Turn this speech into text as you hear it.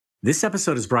This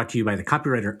episode is brought to you by the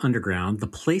Copywriter Underground, the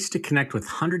place to connect with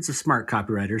hundreds of smart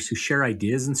copywriters who share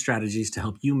ideas and strategies to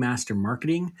help you master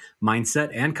marketing, mindset,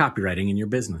 and copywriting in your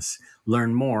business.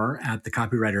 Learn more at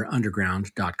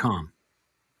thecopywriterunderground.com.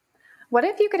 What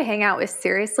if you could hang out with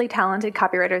seriously talented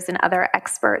copywriters and other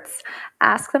experts,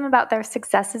 ask them about their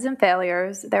successes and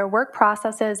failures, their work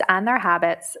processes, and their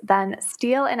habits, then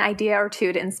steal an idea or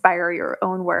two to inspire your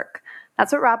own work?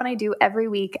 That's what Rob and I do every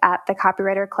week at the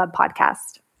Copywriter Club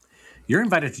podcast. You're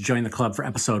invited to join the club for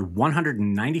episode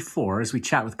 194 as we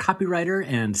chat with copywriter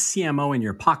and CMO in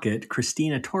your pocket,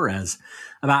 Christina Torres,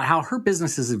 about how her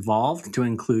business has evolved to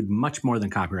include much more than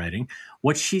copywriting,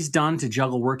 what she's done to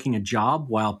juggle working a job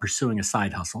while pursuing a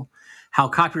side hustle, how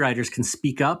copywriters can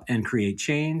speak up and create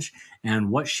change,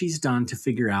 and what she's done to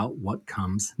figure out what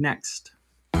comes next.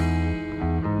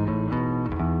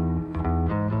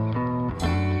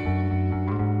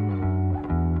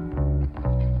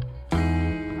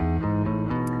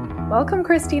 Welcome,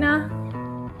 Christina.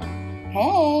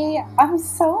 Hey, I'm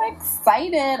so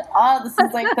excited. Oh, this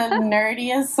is like the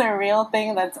nerdiest, surreal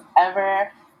thing that's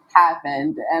ever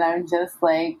happened. And I'm just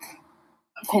like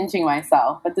pinching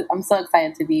myself. But I'm so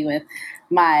excited to be with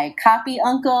my copy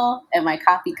uncle and my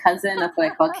copy cousin. That's what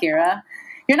I call Kira.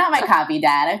 You're not my copy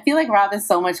dad. I feel like Rob is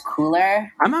so much cooler.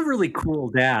 I'm a really cool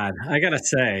dad, I gotta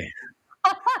say.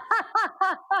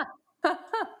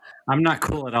 I'm not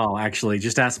cool at all, actually.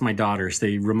 Just ask my daughters.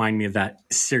 They remind me of that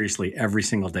seriously every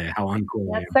single day, how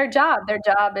uncool I am. That's their job. Their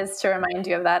job is to remind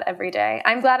you of that every day.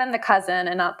 I'm glad I'm the cousin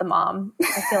and not the mom.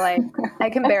 I feel like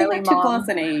I can barely I think we're too close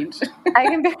in age. I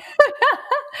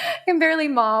can barely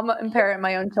mom and parent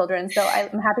my own children, so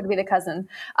I'm happy to be the cousin.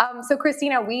 So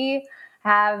Christina, we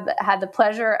have had the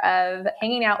pleasure of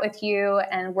hanging out with you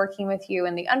and working with you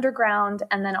in the underground,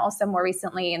 and then also more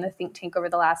recently in the think tank over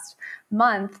the last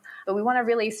month. But we want to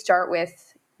really start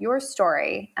with your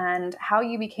story and how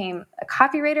you became a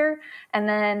copywriter, and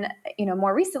then,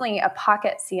 more recently, a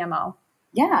pocket CMO.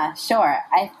 Yeah, sure.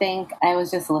 I think I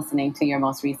was just listening to your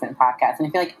most recent podcast, and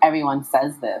I feel like everyone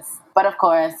says this. But of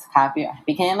course, I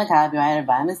became a copywriter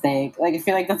by mistake. Like, I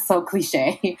feel like that's so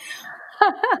cliche.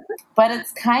 But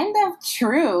it's kind of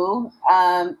true,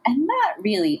 and not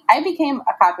really. I became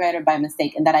a copywriter by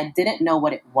mistake in that I didn't know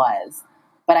what it was,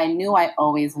 but I knew I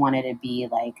always wanted to be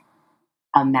like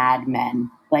a Mad Men.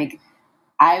 Like,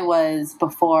 I was,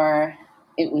 before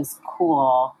it was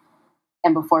cool,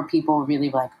 and before people really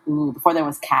were like, ooh, before there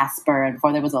was Casper, and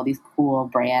before there was all these cool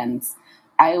brands,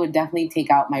 I would definitely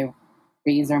take out my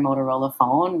Razor Motorola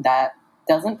phone that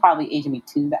doesn't probably age me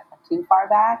too far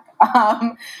back.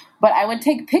 But I would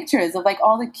take pictures of like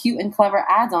all the cute and clever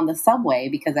ads on the subway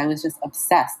because I was just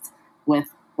obsessed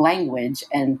with language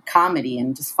and comedy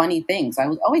and just funny things. So I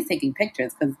was always taking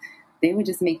pictures because they would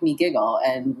just make me giggle.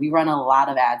 And we run a lot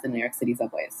of ads in New York City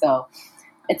subways. So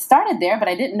it started there, but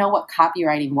I didn't know what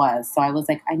copywriting was. So I was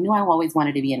like, I knew I always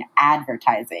wanted to be in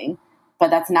advertising, but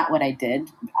that's not what I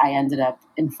did. I ended up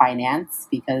in finance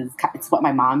because it's what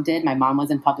my mom did. My mom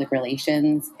was in public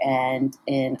relations and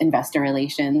in investor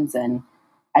relations, and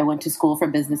I went to school for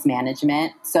business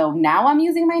management. So now I'm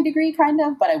using my degree kind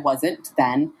of, but I wasn't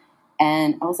then.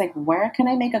 And I was like, where can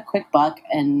I make a quick buck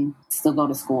and still go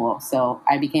to school? So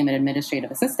I became an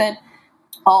administrative assistant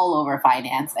all over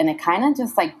finance, and it kind of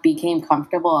just like became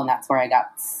comfortable, and that's where I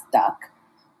got stuck.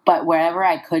 But wherever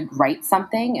I could write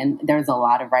something, and there's a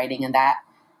lot of writing in that,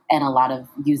 and a lot of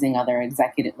using other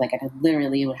executive, like I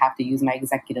literally would have to use my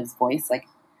executive's voice. Like,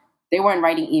 they weren't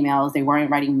writing emails, they weren't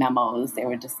writing memos. They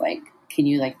were just like, can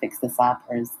you like fix this up,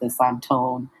 or is this on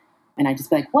tone? And I'd just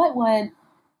be like, what would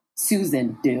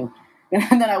Susan do?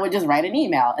 And then I would just write an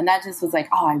email. And that just was like,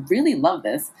 oh, I really love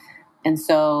this. And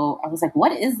so I was like,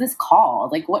 what is this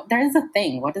called? Like, there is a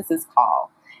thing. What is this called?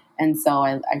 And so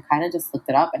I kind of just looked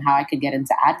it up and how I could get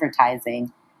into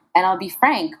advertising. And I'll be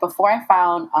frank, before I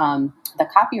found the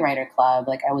Copywriter Club,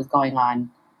 like I was going on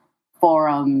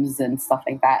forums and stuff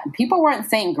like that, and people weren't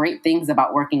saying great things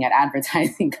about working at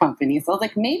advertising companies. So I was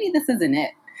like, maybe this isn't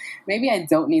it. Maybe I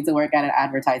don't need to work at an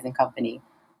advertising company.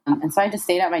 And so I just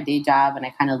stayed at my day job and I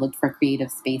kind of looked for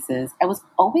creative spaces. I was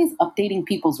always updating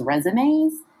people's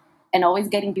resumes and always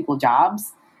getting people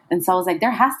jobs. And so I was like,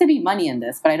 there has to be money in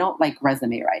this, but I don't like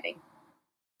resume writing.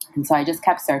 And so I just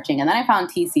kept searching. And then I found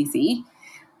TCC.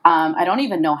 I don't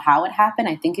even know how it happened.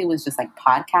 I think it was just like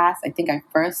podcasts. I think I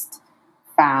first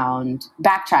found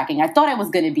backtracking. I thought I was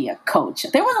going to be a coach.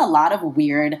 There was a lot of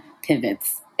weird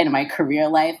pivots in my career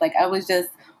life. Like, I was just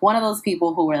one of those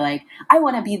people who were like, I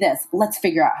want to be this. Let's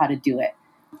figure out how to do it.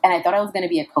 And I thought I was going to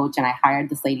be a coach, and I hired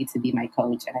this lady to be my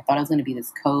coach. And I thought I was going to be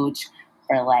this coach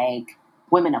for like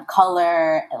women of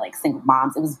color and like single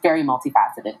moms. It was very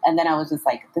multifaceted. And then I was just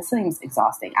like, this seems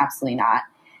exhausting. Absolutely not.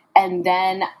 And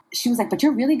then she was like, but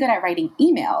you're really good at writing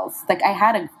emails. Like I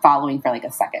had a following for like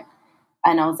a second.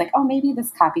 And I was like, oh, maybe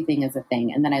this copy thing is a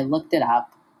thing. And then I looked it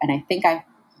up, and I think I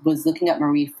was looking up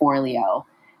Marie Forleo.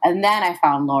 And then I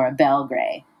found Laura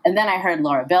Belgray. And then I heard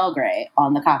Laura Belgray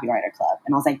on the Copywriter Club.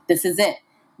 And I was like, this is it.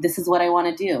 This is what I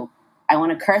want to do. I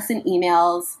want to curse in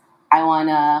emails. I want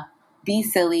to be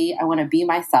silly. I want to be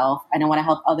myself. And I want to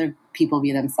help other people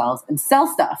be themselves and sell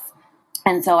stuff.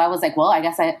 And so I was like, well, I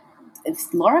guess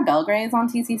if Laura Belgray is on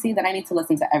TCC, then I need to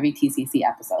listen to every TCC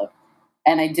episode.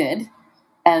 And I did.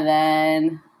 And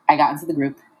then I got into the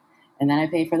group, and then I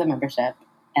paid for the membership.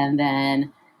 And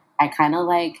then I kind of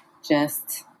like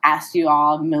just asked you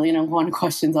all 1,000,001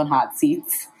 questions on hot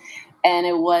seats. And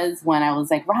it was when I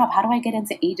was like, Rob, how do I get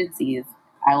into agencies?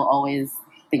 I will always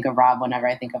think of Rob whenever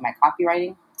I think of my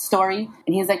copywriting story.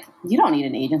 And he's like, you don't need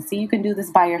an agency. You can do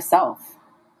this by yourself.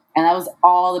 And that was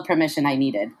all the permission I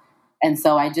needed. And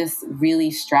so I just really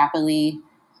strappily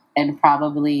and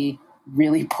probably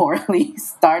really poorly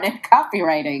started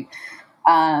copywriting.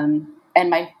 And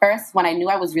when I knew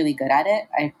I was really good at it,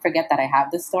 I forget that I have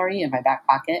this story in my back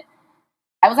pocket.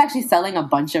 I was actually selling a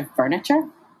bunch of furniture,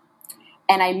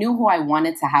 and I knew who I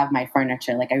wanted to have my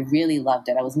furniture. Like I really loved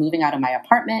it. I was moving out of my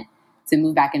apartment to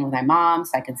move back in with my mom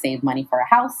so I could save money for a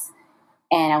house.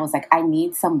 And I was like, I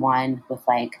need someone with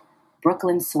like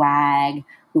Brooklyn swag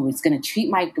who is going to treat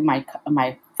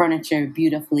my furniture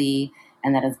beautifully.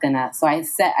 And that is so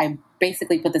I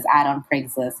basically put this ad on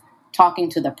Craigslist talking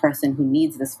to the person who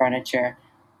needs this furniture,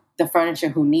 the furniture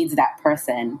who needs that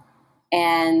person.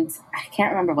 And I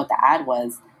can't remember what the ad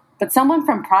was, but someone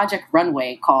from Project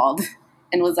Runway called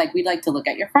and was like, we'd like to look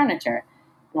at your furniture.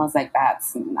 And I was like,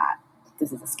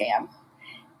 this is a scam.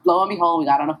 Lo and behold, we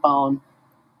got on a phone,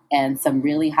 and some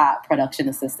really hot production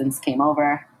assistants came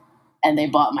over, and they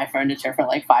bought my furniture for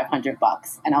like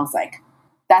 $500. And I was like,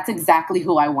 that's exactly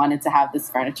who I wanted to have this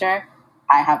furniture.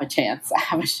 I have a chance. I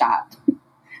have a shot.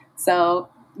 So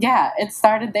yeah, it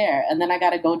started there. And then I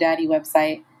got a GoDaddy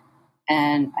website,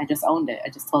 and I just owned it. I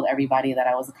just told everybody that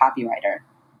I was a copywriter,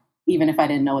 even if I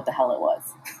didn't know what the hell it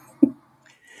was.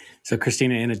 So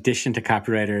Christina, in addition to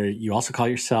copywriter, you also call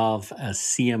yourself a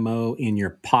CMO in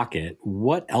your pocket.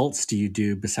 What else do you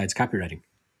do besides copywriting?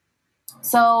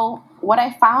 So what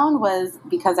I found was,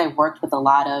 because I worked with a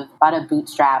lot of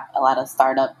bootstrap, a lot of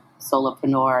startup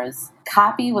solopreneurs,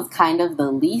 copy was kind of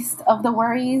the least of the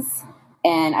worries.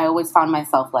 And I always found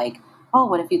myself like, oh,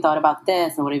 what if you thought about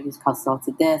this? And what if you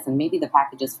consulted this? And maybe the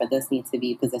packages for this need to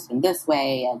be positioned this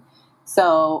way. And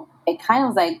so it kind of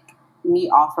was like me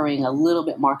offering a little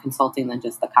bit more consulting than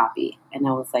just the copy. And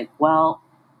I was like, well,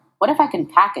 what if I can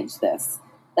package this?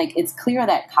 Like, it's clear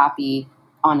that copy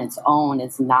on its own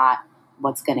is not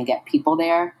what's going to get people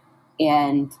there.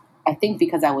 And I think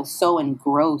because I was so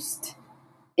engrossed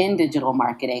in digital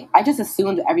marketing, I just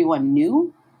assumed everyone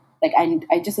knew. Like,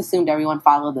 I just assumed everyone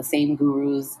followed the same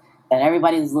gurus, that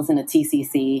everybody was listening to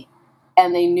TCC,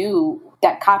 and they knew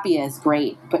that copy is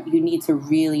great, but you need to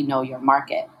really know your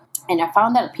market. And I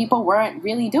found that people weren't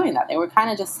really doing that. They were kind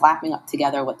of just slapping up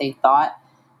together what they thought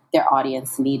their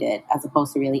audience needed, as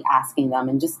opposed to really asking them,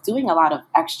 and just doing a lot of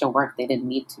extra work they didn't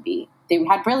need to be. They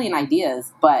had brilliant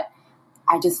ideas, but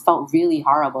I just felt really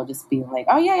horrible just being like,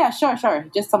 oh, yeah, sure.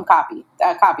 Just some copy.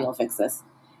 Copy will fix this.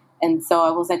 And so I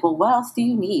was like, well, what else do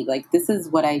you need? Like, this is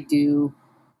what I do.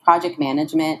 Project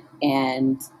management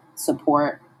and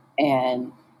support,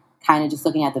 and kind of just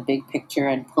looking at the big picture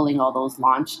and pulling all those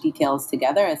launch details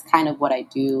together is kind of what I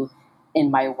do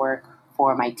in my work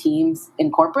for my teams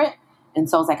in corporate. And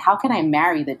so I was like, how can I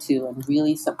marry the two and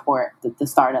really support the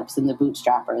startups and the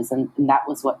bootstrappers? And that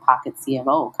was what Pocket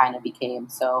CMO kind of became.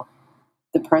 So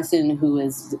the person who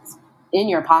is in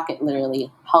your pocket,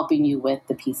 literally helping you with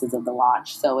the pieces of the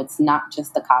launch. So it's not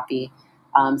just the copy.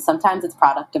 Sometimes it's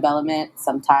product development.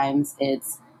 Sometimes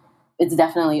it's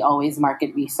definitely always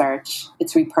market research.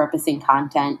 It's repurposing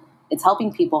content. It's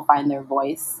helping people find their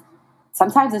voice.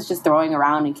 Sometimes it's just throwing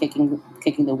around and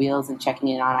kicking the wheels and checking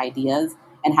in on ideas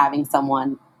and having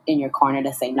someone in your corner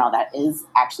to say, no, that is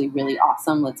actually really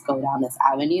awesome. Let's go down this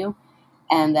avenue.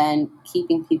 And then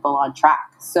keeping people on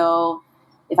track. So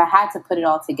if I had to put it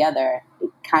all together, it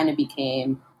kind of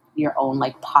became your own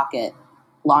like pocket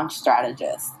launch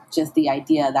strategist. Just the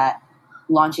idea that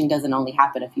launching doesn't only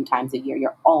happen a few times a year.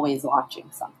 You're always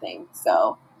launching something.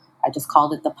 So I just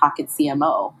called it the Pocket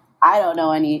CMO. I don't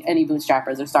know any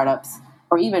bootstrappers or startups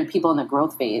or even people in the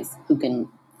growth phase who can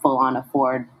full on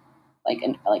afford like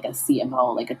a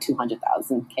CMO, like a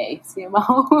 200,000K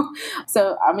CMO.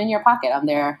 So I'm in your pocket. I'm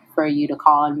there for you to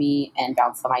call on me and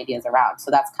bounce some ideas around.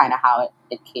 So that's kind of how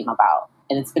it came about.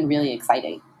 And it's been really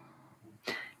exciting.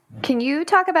 Can you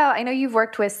talk about, I know you've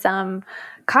worked with some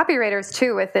copywriters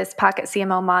too with this Pocket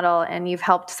CMO model, and you've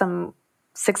helped some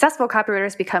successful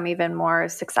copywriters become even more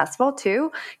successful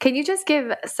too. Can you just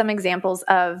give some examples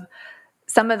of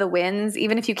some of the wins,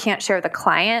 even if you can't share the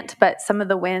client, but some of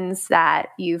the wins that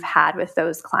you've had with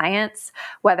those clients,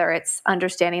 whether it's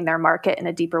understanding their market in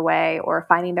a deeper way or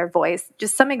finding their voice,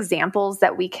 just some examples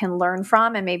that we can learn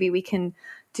from, and maybe we can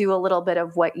do a little bit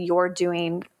of what you're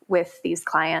doing with these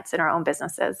clients in our own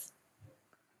businesses.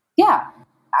 Yeah.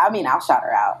 I mean, I'll shout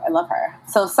her out. I love her.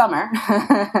 So Summer,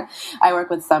 I work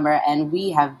with Summer, and we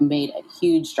have made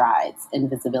huge strides in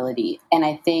visibility. And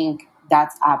I think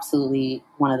that's absolutely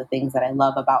one of the things that I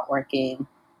love about working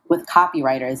with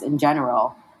copywriters in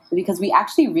general, because we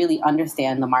actually really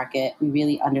understand the market. We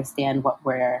really understand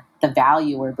the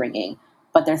value we're bringing.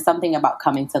 But there's something about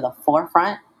coming to the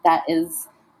forefront that is,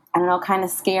 I don't know, kind of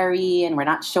scary, and we're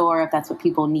not sure if that's what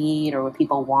people need or what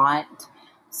people want.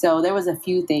 So there was a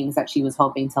few things that she was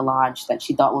hoping to launch that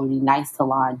she thought would be nice to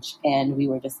launch. And we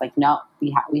were just like, no,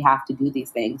 we have to do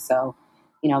these things. So,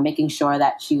 making sure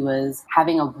that she was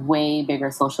having a way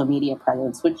bigger social media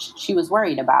presence, which she was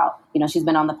worried about. She's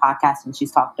been on the podcast and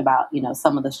she's talked about,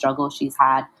 some of the struggles she's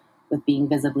had with being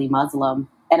visibly Muslim.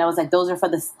 And I was like, those are for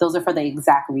the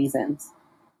exact reasons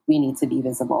we need to be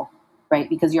visible, right?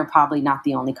 Because you're probably not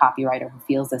the only copywriter who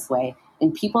feels this way.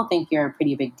 And people think you're a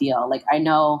pretty big deal. Like, I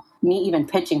know me even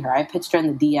pitching her, I pitched her in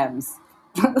the DMs,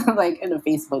 like in a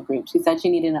Facebook group. She said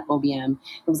she needed an OBM.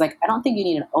 It was like, I don't think you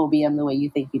need an OBM the way you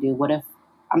think you do. What if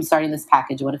I'm starting this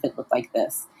package? What if it looked like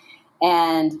this?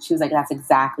 And she was like, that's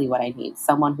exactly what I need.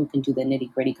 Someone who can do the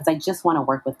nitty gritty, because I just want to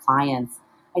work with clients.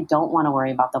 I don't want to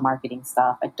worry about the marketing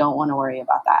stuff. I don't want to worry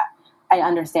about that. I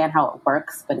understand how it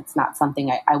works, but it's not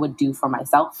something I would do for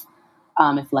myself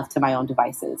if left to my own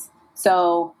devices.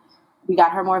 So we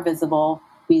got her more visible.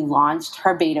 We launched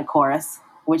her beta course,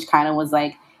 which kind of was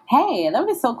like, hey, that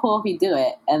would be so cool if we do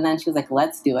it. And then she was like,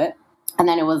 let's do it. And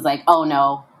then it was like, oh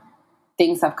no,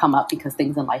 things have come up, because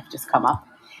things in life just come up.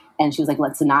 And she was like,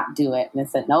 let's not do it. And I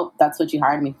said, nope, that's what you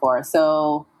hired me for.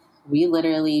 So we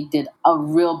literally did a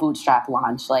real bootstrap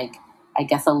launch, like I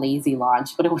guess a lazy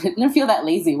launch, but it didn't feel that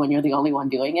lazy when you're the only one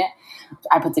doing it.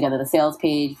 I put together the sales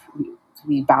page.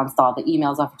 We bounced all the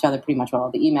emails off each other, pretty much all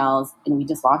the emails, and we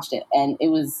just launched it. And it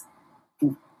was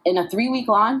in a 3-week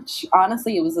launch.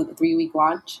 Honestly, it was a 3-week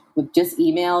launch with just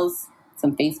emails,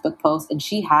 some Facebook posts, and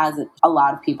she has a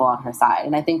lot of people on her side.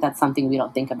 And I think that's something we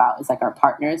don't think about, is like our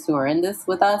partners who are in this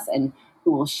with us and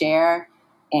who will share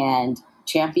and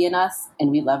champion us, and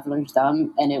we leverage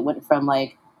them. And it went from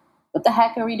like, what the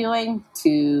heck are we doing,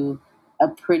 to a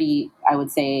pretty, I would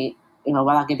say,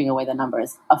 without giving away the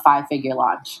numbers, a 5-figure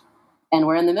launch. And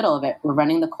we're in the middle of it. We're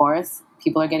running the course.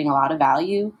 People are getting a lot of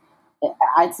value.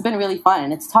 It's been really fun,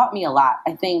 and it's taught me a lot.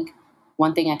 I think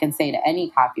one thing I can say to any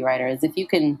copywriter is, if you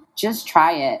can just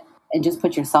try it and just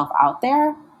put yourself out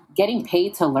there, getting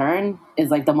paid to learn is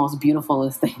like the most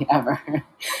beautifulest thing ever.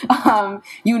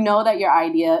 You know that your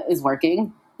idea is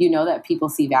working. You know that people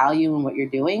see value in what you're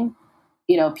doing.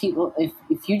 People,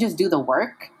 if you just do the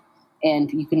work,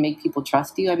 and you can make people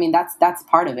trust you. I mean, that's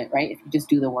part of it, right? If you just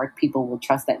do the work, people will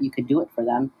trust that you could do it for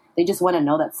them. They just want to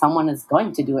know that someone is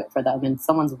going to do it for them, and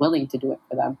someone's willing to do it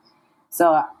for them.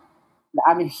 So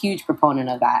I'm a huge proponent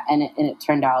of that, and it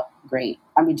turned out great.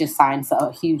 I mean, just signed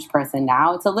a huge person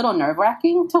now. It's a little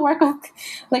nerve-wracking to work with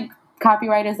like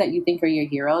copywriters that you think are your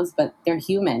heroes, but they're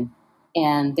human,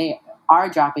 and they are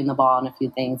dropping the ball on a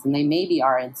few things, and they maybe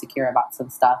are insecure about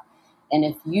some stuff. And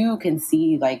if you can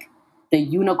see like the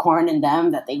unicorn in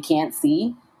them that they can't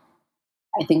see,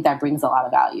 I think that brings a lot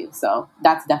of value. So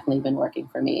that's definitely been working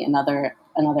for me. Another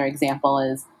example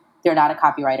is, they're not a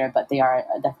copywriter, but they are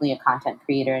definitely a content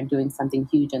creator and doing something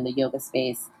huge in the yoga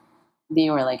space. They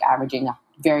were like averaging a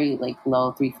very like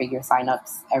low 3-figure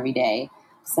signups every day.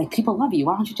 It's like, people love you.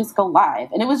 Why don't you just go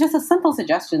live? And it was just a simple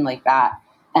suggestion like that.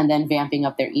 And then vamping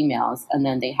up their emails. And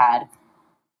then they had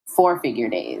 4-figure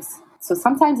days. So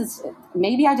sometimes it's,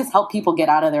 maybe I just help people get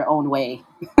out of their own way,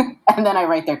 and then I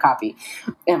write their copy,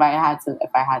 if I had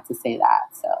to say that.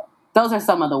 So those are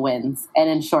some of the wins, and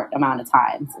in short amount of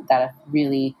time, that have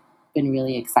really been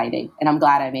really exciting. And I'm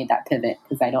glad I made that pivot,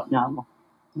 because I don't know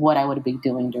what I would be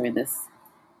doing during this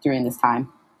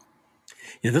time.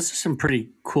 Yeah, those are some pretty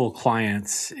cool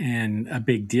clients and a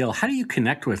big deal. How do you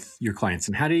connect with your clients,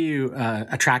 and how do you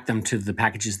attract them to the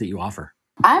packages that you offer?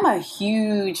 I'm a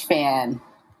huge fan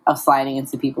of sliding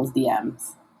into people's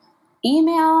DMs.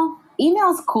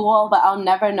 Email's cool, but I'll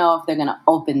never know if they're going to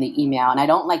open the email. And I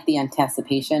don't like the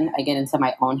anticipation. I get into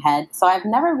my own head. So I've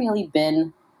never really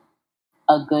been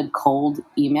a good cold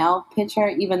email pitcher,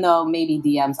 even though maybe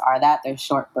DMs are that. They're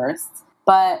short bursts.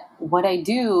 But what I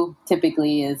do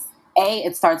typically is,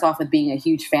 it starts off with being a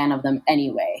huge fan of them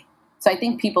anyway. So I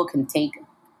think people can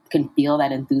feel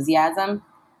that enthusiasm.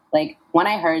 Like when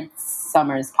I heard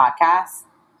Summer's podcast,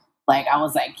 like I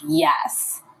was like,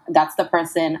 yes, that's the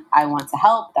person I want to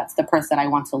help. That's the person I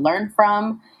want to learn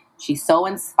from. She's so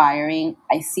inspiring.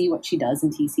 I see what she does in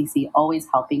TCC, always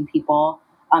helping people,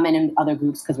 and in other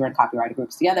groups, because we're in copywriter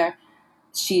groups together.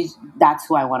 That's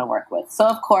who I want to work with. So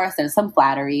of course, there's some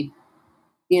flattery.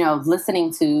 I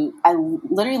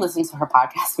literally listened to her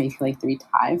podcast maybe like 3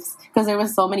 times because there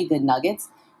was so many good nuggets.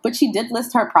 But she did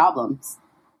list her problems.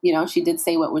 She did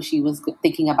say what she was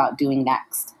thinking about doing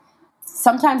next.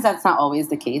 Sometimes that's not always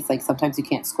the case. Like sometimes you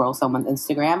can't scroll someone's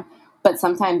Instagram, but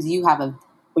sometimes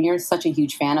when you're such a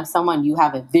huge fan of someone, you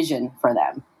have a vision for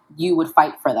them. You would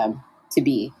fight for them to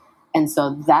be. And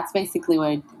so that's basically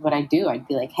what I do. I'd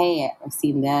be like, hey, I've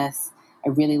seen this. I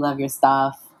really love your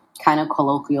stuff. Kind of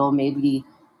colloquial, maybe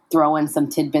throw in some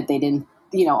tidbit they didn't,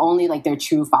 only like their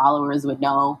true followers would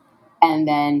know. And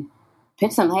then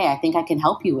pitch them, hey, I think I can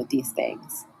help you with these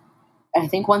things. I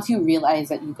think once you realize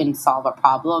that you can solve a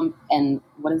problem, and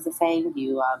what is the saying?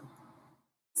 You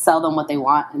sell them what they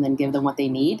want and then give them what they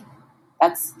need.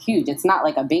 That's huge. It's not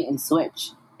like a bait and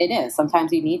switch. It is.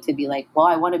 Sometimes you need to be like, well,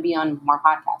 I want to be on more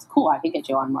podcasts. Cool, I can get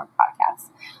you on more podcasts.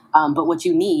 But what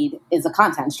you need is a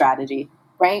content strategy,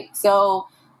 right? So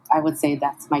I would say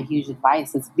that's my huge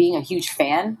advice. It's being a huge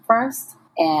fan first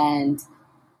and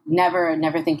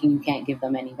never thinking you can't give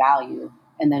them any value,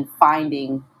 and then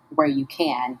finding where you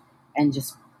can and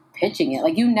just pitching it.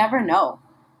 Like you never know.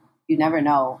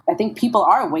 I think people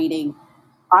are waiting,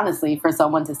 honestly, for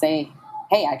someone to say,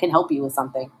 hey, I can help you with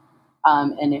something.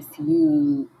 And if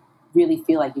you really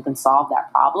feel like you can solve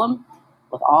that problem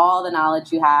with all the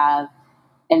knowledge you have,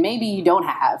 and maybe you don't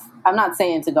have, I'm not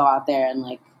saying to go out there and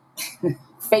like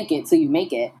fake it till you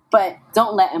make it, but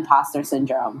don't let imposter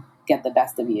syndrome get the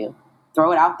best of you.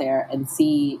 Throw it out there and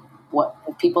see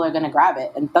if people are going to grab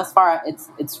it. And thus far,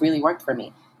 it's really worked for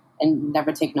me. And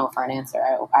never take no for an answer.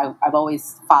 I've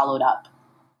always followed up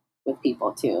with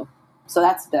people too. So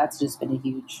that's just been a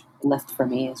huge lift for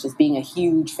me. It's just being a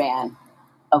huge fan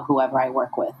of whoever I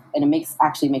work with. And it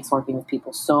actually makes working with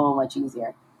people so much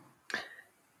easier.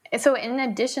 So in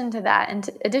addition to that, in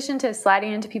addition to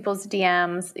sliding into people's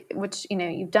DMs, which,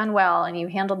 you've done well and you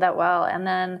handled that well, and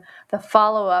then the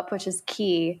follow-up, which is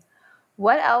key,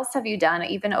 what else have you done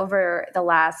even over the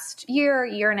last year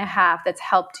and a half that's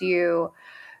helped you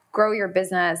grow your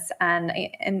business and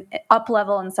up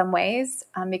level in some ways?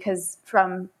 Because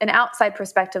from an outside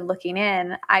perspective looking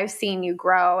in, I've seen you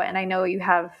grow, and I know you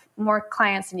have more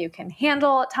clients than you can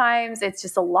handle at times. It's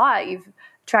just a lot. You've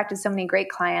attracted so many great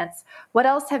clients. What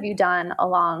else have you done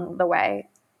along the way?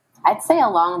 I'd say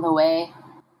along the way,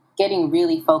 getting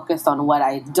really focused on what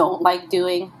I don't like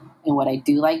doing and what I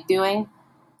do like doing.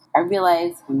 I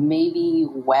realized maybe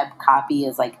web copy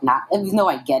is like not, even though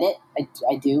I get it,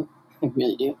 I do. I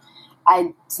really do.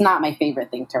 It's not my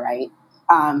favorite thing to write.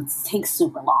 It takes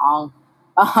super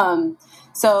long.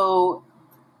 So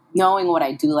knowing what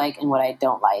I do like and what I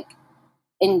don't like,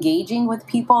 engaging with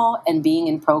people and being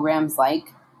in programs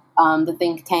like the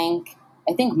Think Tank.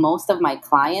 I think most of my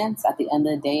clients at the end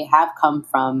of the day have come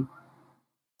from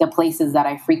the places that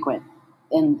I frequent,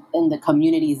 in the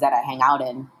communities that I hang out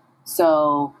in.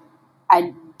 So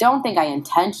I don't think I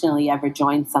intentionally ever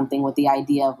joined something with the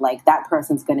idea of like that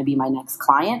person's going to be my next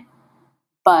client.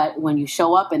 But when you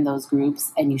show up in those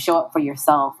groups and you show up for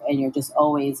yourself and you're just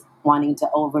always wanting to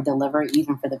over deliver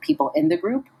even for the people in the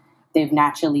group, they've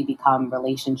naturally become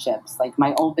relationships. Like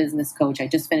my old business coach, I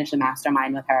just finished a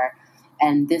mastermind with her.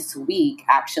 And this week,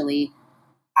 actually,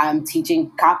 I'm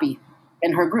teaching copy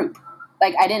in her group.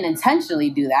 Like I didn't intentionally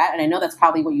do that. And I know that's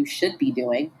probably what you should be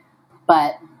doing.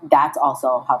 But that's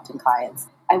also helped in clients.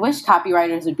 I wish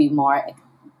copywriters would be more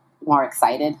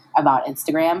excited about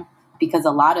Instagram, because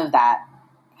a lot of that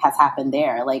has happened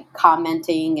there, like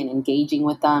commenting and engaging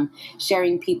with them,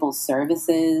 sharing people's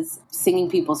services, singing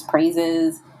people's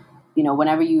praises.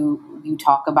 Whenever you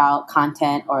talk about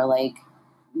content or like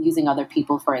using other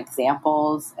people for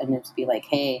examples and just be like,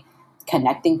 hey,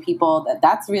 connecting people,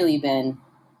 that's really been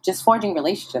just forging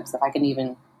relationships.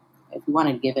 If we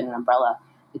wanted to give it an umbrella,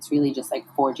 it's really just like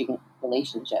forging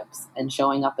relationships and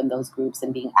showing up in those groups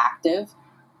and being active.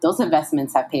 Those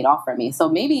investments have paid off for me. So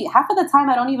maybe half of the time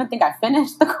I don't even think I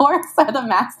finished the course or the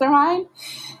mastermind,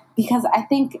 because I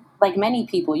think, like many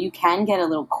people, you can get a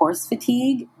little course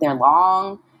fatigue. They're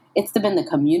long. It's been the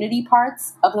community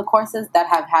parts of the courses that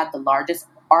have had the largest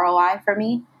ROI for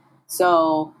me.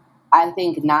 So I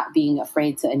think not being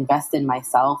afraid to invest in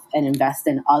myself and invest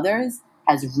in others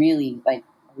has really,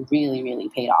 really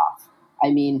paid off. I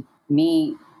mean,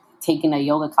 me taking a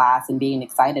yoga class and being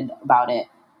excited about it,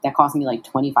 that cost me like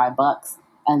 $25,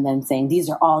 and then saying, these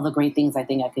are all the great things I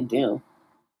think I could do.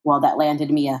 Well, that landed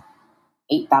me a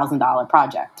 $8,000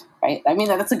 project, right? I mean,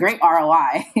 that's a great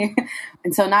ROI.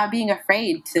 And so not being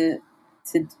afraid to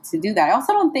do that. I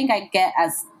also don't think I get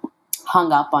as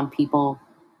hung up on people,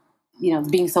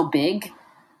 being so big.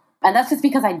 And that's just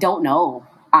because I don't know,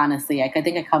 honestly. I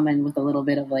think I come in with a little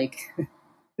bit of like,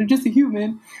 they're just a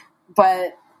human.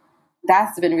 But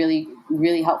that's been really,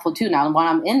 really helpful too. Now, when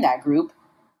I'm in that group,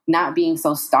 not being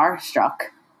so starstruck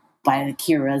by the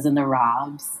Kiras and the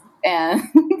Robs and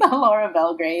the Laura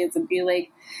Belgrades, and be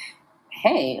like,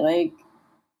 hey, like,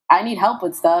 I need help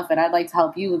with stuff and I'd like to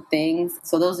help you with things.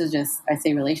 So those are just, I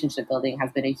say relationship building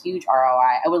has been a huge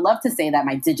ROI. I would love to say that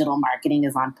my digital marketing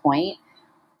is on point,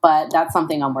 but that's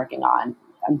something I'm working on.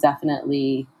 I'm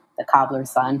definitely the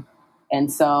cobbler's son.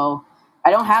 And so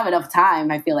I don't have enough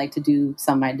time, I feel like, to do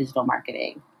some of my digital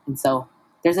marketing. And so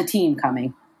there's a team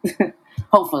coming.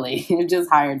 Hopefully. I've just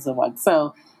hired someone.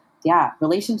 So yeah,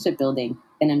 relationship building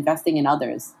and investing in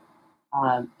others.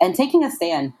 And taking a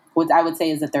stand, which I would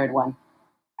say is the third one.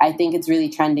 I think it's really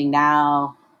trending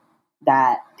now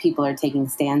that people are taking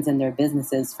stands in their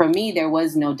businesses. For me, there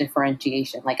was no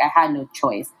differentiation. Like, I had no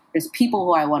choice. There's people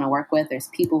who I want to work with. There's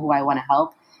people who I want to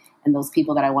help. And those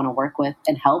people that I want to work with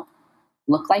and help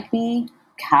look like me,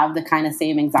 have the kind of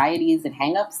same anxieties and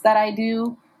hangups that I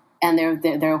do. And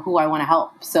they're who I want to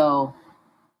help. So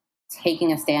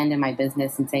taking a stand in my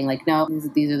business and saying, like, no,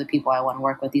 these are the people I want to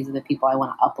work with. These are the people I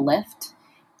want to uplift.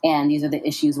 And these are the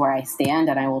issues where I stand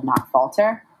and I will not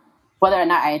falter. Whether or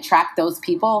not I attract those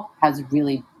people has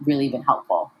really, really been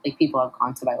helpful. Like, people have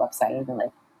gone to my website and been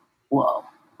like, whoa,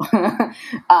 that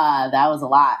was a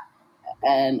lot.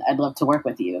 And I'd love to work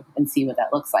with you and see what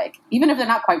that looks like. Even if they're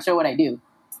not quite sure what I do,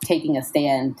 taking a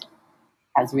stand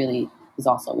has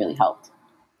also really helped.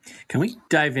 Can we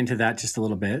dive into that just a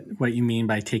little bit? What you mean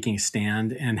by taking a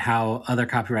stand and how other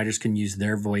copywriters can use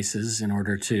their voices in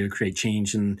order to create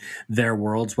change in their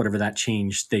worlds, whatever that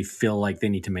change they feel like they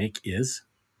need to make is?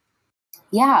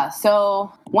 Yeah.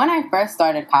 So when I first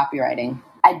started copywriting,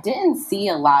 I didn't see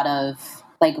a lot of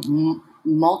like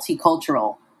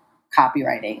multicultural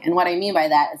copywriting. And what I mean by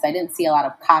that is I didn't see a lot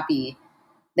of copy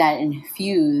that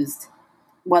infused,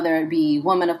 whether it be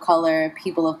women of color,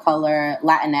 people of color,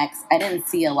 Latinx. I didn't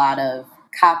see a lot of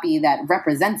copy that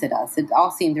represented us. It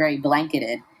all seemed very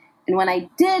blanketed. And when I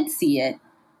did see it,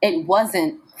 it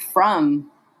wasn't from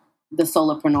the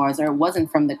solopreneurs, or it wasn't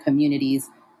from the communities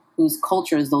whose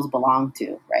cultures those belong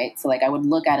to, right? So like, I would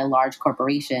look at a large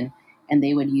corporation and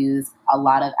they would use a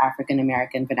lot of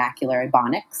African-American vernacular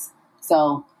ebonics.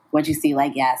 So what you see,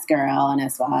 like, yes, girl, and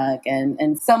as fuck,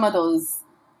 and some of those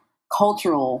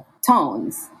cultural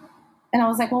tones. And I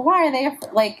was like, well, why are they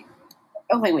like,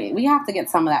 oh, wait, we have to get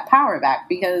some of that power back,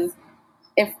 because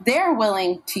if they're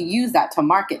willing to use that to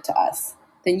market to us,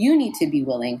 then you need to be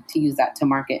willing to use that to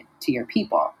market to your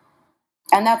people.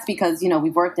 And that's because,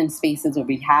 we've worked in spaces where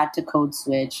we had to code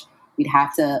switch. We'd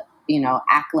have to,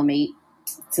 acclimate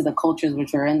to the cultures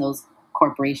which are in those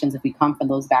corporations if we come from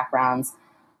those backgrounds.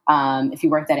 If you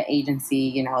worked at an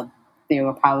agency, they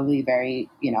were probably very,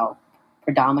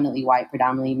 predominantly white,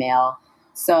 predominantly male.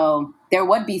 So there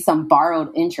would be some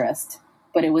borrowed interest,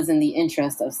 but it was in the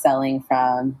interest of selling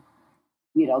from,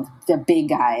 the big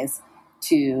guys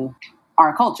to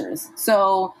our cultures.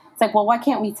 So it's like, well, why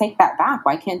can't we take that back?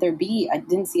 Why can't there be? I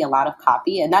didn't see a lot of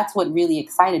copy. And that's what really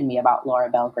excited me about Laura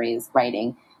Belgrade's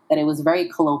writing, that it was very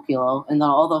colloquial. And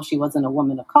although she wasn't a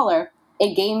woman of color,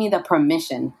 it gave me the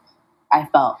permission, I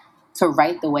felt, to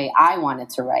write the way I wanted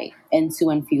to write and to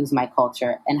infuse my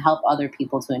culture and help other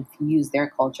people to infuse their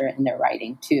culture in their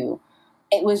writing too.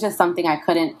 It was just something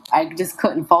I just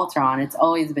couldn't falter on. It's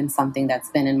always been something that's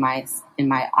been in my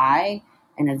eye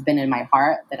and has been in my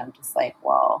heart, that I'm just like,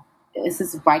 well,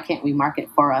 why can't we market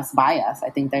for us, by us? I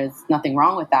think there's nothing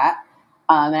wrong with that.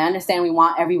 And I understand we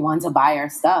want everyone to buy our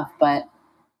stuff, but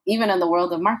even in the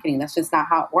world of marketing, that's just not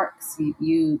how it works.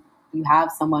 You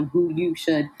have someone who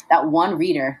that one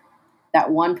reader, that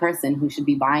one person who should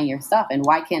be buying your stuff. And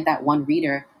why can't that one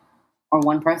reader or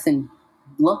one person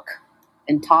look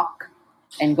and talk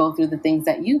and go through the things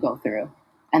that you go through?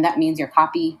 And that means your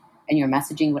copy and your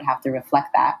messaging would have to reflect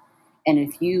that. And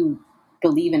if you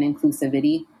believe in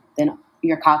inclusivity, then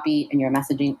your copy and your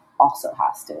messaging also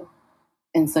has to.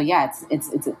 And so, yeah,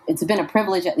 it's been a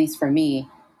privilege, at least for me,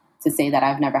 to say that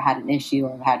I've never had an issue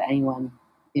or had anyone,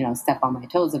 step on my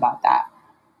toes about that.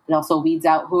 It also weeds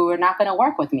out who are not going to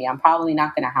work with me. I'm probably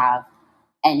not going to have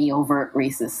any overt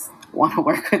racists want to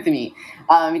work with me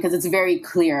because it's very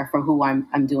clear for who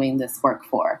I'm doing this work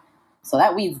for. So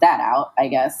that weeds that out, I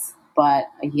guess. But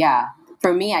yeah,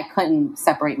 for me, I couldn't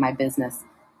separate my business.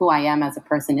 Who I am as a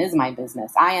person is my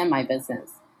business. I am my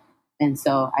business. And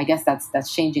so I guess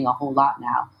that's changing a whole lot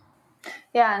now.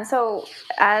 Yeah. And so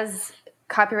as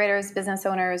copywriters, business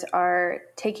owners are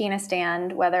taking a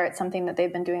stand, whether it's something that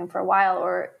they've been doing for a while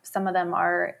or some of them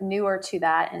are newer to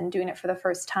that and doing it for the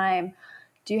first time,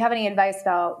 do you have any advice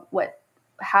about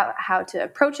how to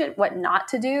approach it, what not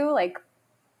to do? Like,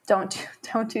 don't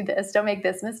do this, don't make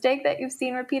this mistake that you've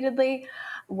seen repeatedly,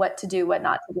 what to do, what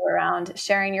not to do around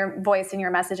sharing your voice and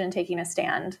your message and taking a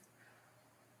stand?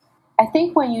 I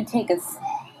think when you take a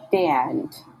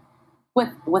stand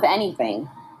with anything,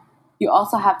 you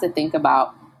also have to think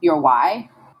about your why,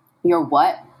 your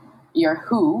what, your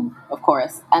who, of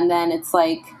course. And then it's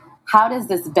like, how does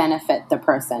this benefit the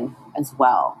person as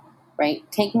well, right?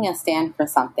 Taking a stand for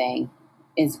something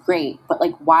is great, but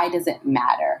like, why does it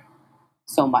matter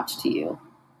so much to you?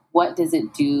 What does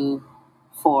it do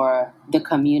for the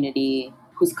community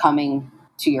who's coming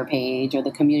to your page or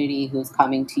the community who's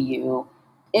coming to you?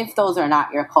 If those are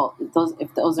not your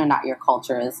if those are not your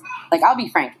cultures, like, I'll be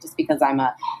frank, just because I'm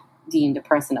deemed a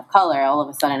person of color, all of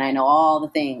a sudden I know all the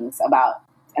things about,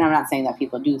 and I'm not saying that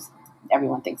people do,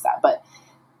 everyone thinks that, but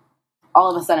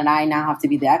all of a sudden I now have to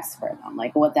be the expert on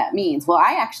like what that means. Well,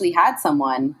 I actually hired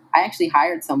someone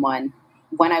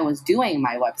when I was doing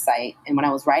my website and when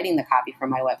I was writing the copy for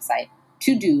my website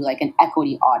to do like an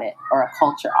equity audit or a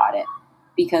culture audit,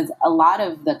 because a lot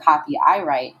of the copy I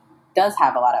write does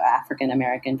have a lot of African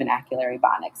American vernacular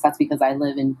ebonics. That's because I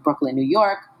live in Brooklyn, New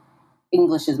York.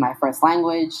 English is my first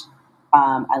language.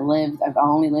 I've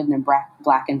only lived in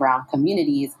black and brown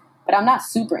communities, but I'm not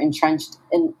super entrenched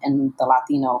in the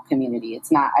Latino community.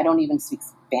 It's not, I don't even speak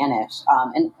Spanish.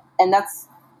 And that's,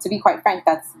 to be quite frank,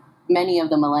 that's many of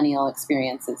the millennial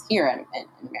experiences here in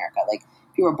America. Like,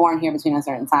 if you were born here between a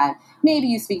certain time, maybe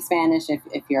you speak Spanish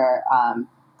if your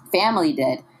family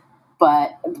did,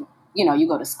 but you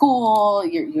go to school,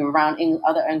 you're around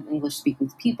other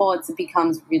English-speaking people. It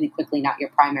becomes really quickly not your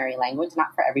primary language,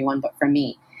 not for everyone, but for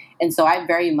me. And so I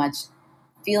very much,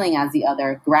 feeling as the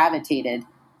other, gravitated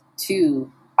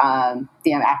to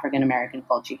the African-American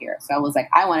culture here. So I was like,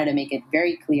 I wanted to make it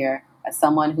very clear as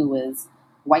someone who was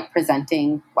white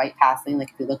presenting, white passing, like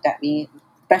if you looked at me,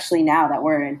 especially now that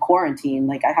we're in quarantine,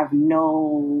 like I have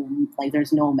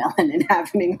there's no melanin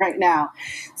happening right now.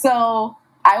 So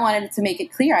I wanted to make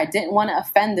it clear. I didn't want to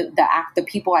offend the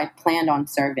people I planned on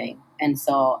serving. And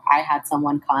so I had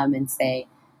someone come and say,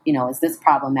 is this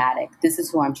problematic? This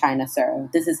is who I'm trying to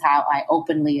serve. This is how I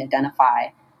openly identify.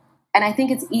 And I think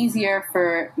it's easier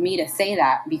for me to say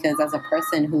that because as a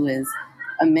person who is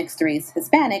a mixed race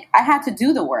Hispanic, I had to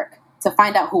do the work to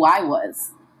find out who I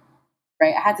was,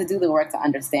 right? I had to do the work to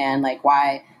understand like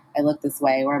why I look this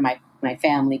way, where my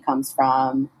family comes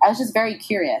from. I was just very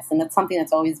curious. And that's something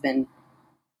that's always been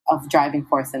a driving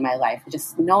force in my life,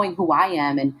 just knowing who I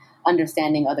am and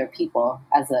understanding other people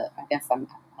I guess I'm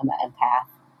an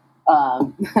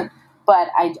empath. But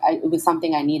it was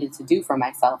something I needed to do for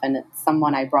myself. And it's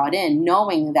someone I brought in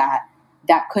knowing that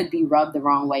could be rubbed the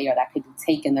wrong way or that could be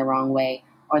taken the wrong way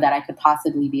or that I could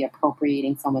possibly be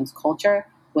appropriating someone's culture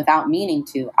without meaning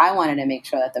to. I wanted to make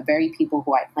sure that the very people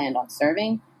who I planned on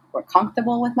serving were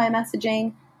comfortable with my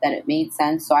messaging, that it made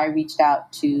sense. So I reached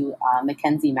out to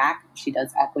Mackenzie Mack. She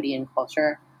does equity and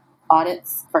culture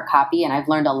audits for copy, and I've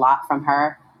learned a lot from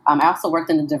her. I also worked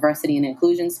in the diversity and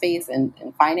inclusion space and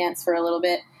finance for a little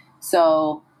bit.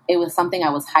 So it was something I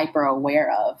was hyper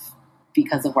aware of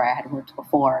because of where I had worked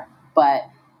before. But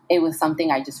it was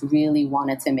something I just really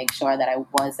wanted to make sure that I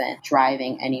wasn't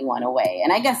driving anyone away.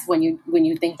 And I guess when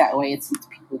you think that way, it's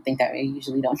people who think that way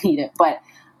usually don't need it. But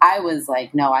I was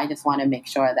like, no, I just want to make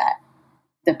sure that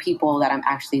the people that I'm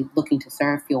actually looking to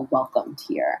serve feel welcomed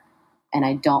here. And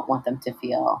I don't want them to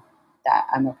feel that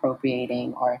I'm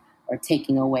appropriating or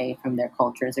taking away from their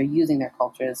cultures or using their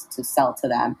cultures to sell to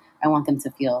them. I want them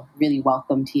to feel really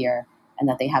welcomed here and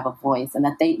that they have a voice and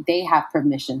that they have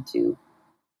permission to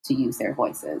use their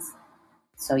voices.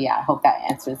 So yeah, I hope that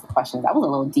answers the question. That was a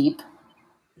little deep.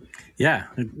 Yeah.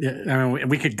 I mean,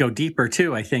 we could go deeper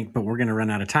too, I think, but we're going to run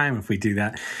out of time if we do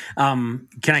that. Can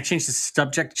I change the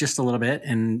subject just a little bit?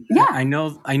 And yeah. I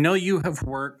know you have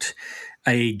worked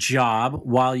a job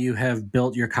while you have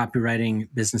built your copywriting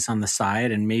business on the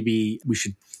side, and maybe we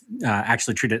should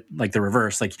actually treat it like the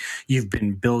reverse. Like you've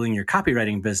been building your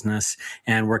copywriting business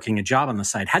and working a job on the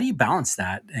side. How do you balance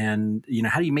that? And,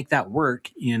 how do you make that work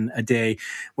in a day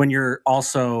when you're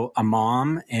also a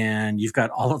mom and you've got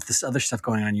all of this other stuff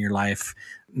going on in your life?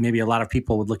 Maybe a lot of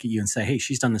people would look at you and say, hey,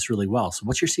 she's done this really well. So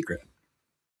what's your secret?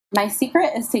 My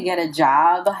secret is to get a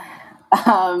job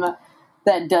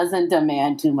that doesn't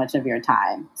demand too much of your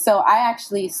time. So I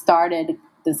actually started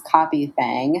this copy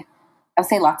thing. I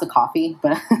say lots of coffee,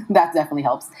 but that definitely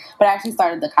helps. But I actually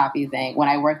started the copy thing when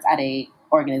I worked at a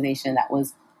organization that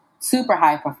was super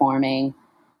high performing.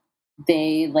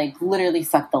 They literally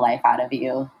suck the life out of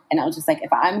you. And I was just like,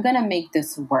 if I'm going to make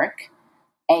this work,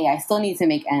 I still need to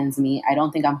make ends meet. I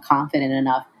don't think I'm confident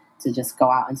enough to just go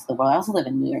out into the world. I also live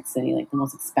in New York City, the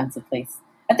most expensive place.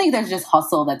 I think there's just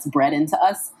hustle that's bred into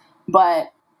us.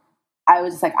 But I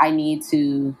was just like, I need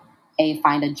to,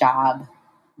 find a job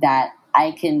that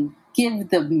I can give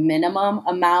the minimum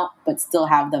amount, but still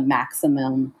have the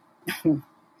maximum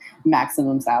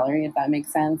salary, if that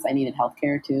makes sense. I needed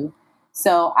healthcare too.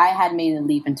 So I had made a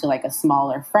leap into a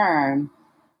smaller firm.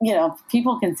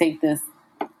 People can take this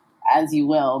as you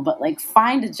will, but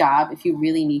find a job if you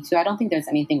really need to. I don't think there's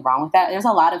anything wrong with that. There's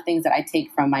a lot of things that I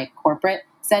take from my corporate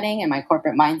setting and my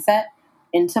corporate mindset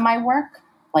into my work,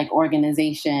 like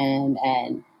organization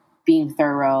and being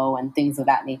thorough and things of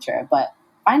that nature. But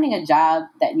finding a job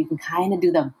that you can kind of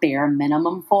do the bare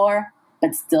minimum for,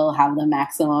 but still have the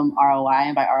maximum ROI,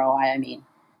 and by ROI, I mean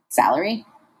salary,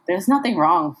 there's nothing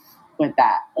wrong with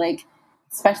that.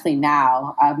 Especially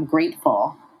now, I'm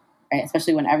grateful, right?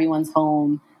 Especially when everyone's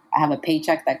home. I have a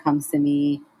paycheck that comes to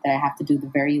me that I have to do the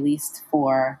very least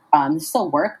for. It's still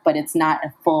work, but it's not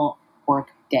a full work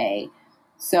day.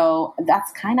 So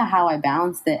that's kind of how I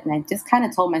balanced it. And I just kind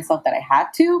of told myself that I had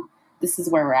to. This is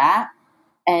where we're at.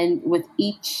 And with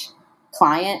each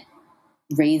client,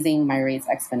 raising my rates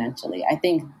exponentially. I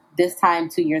think this time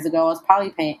 2 years ago, I was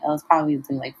probably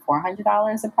doing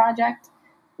 $400 a project,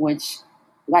 which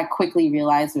I quickly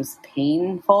realized was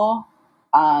painful.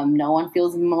 No one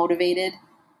feels motivated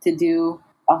to do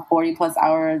a 40 plus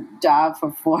hour job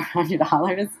for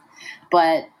 $400.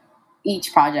 But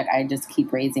each project, I just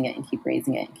keep raising it and keep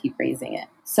raising it and keep raising it.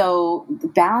 So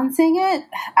balancing it,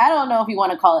 I don't know if you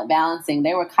want to call it balancing.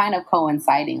 They were kind of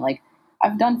coinciding.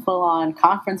 I've done full on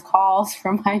conference calls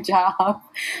from my job.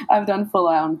 I've done full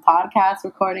on podcast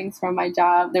recordings from my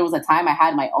job. There was a time I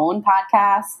had my own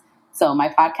podcast. So my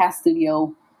podcast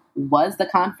studio was the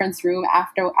conference room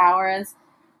after hours.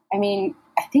 I mean,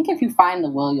 I think if you find the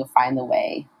will, you'll find the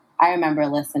way. I remember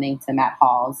listening to Matt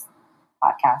Hall's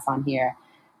podcast on here,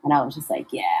 and I was just like,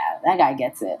 yeah, that guy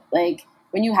gets it.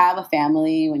 When you have a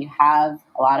family, when you have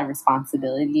a lot of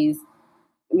responsibilities,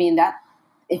 I mean, that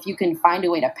if you can find a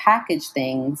way to package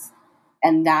things,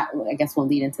 and that, I guess, will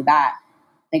lead into that,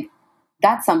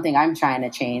 that's something I'm trying to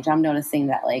change. I'm noticing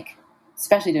that,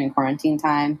 especially during quarantine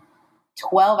time,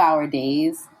 12-hour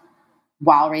days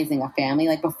while raising a family.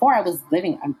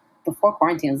 Before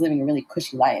quarantine, I was living a really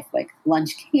cushy life.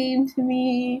 Lunch came to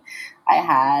me. I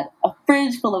had a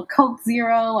fridge full of Coke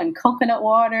Zero and coconut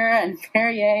water and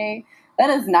Perrier.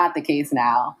 That is not the case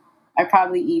now. I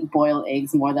probably eat boiled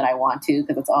eggs more than I want to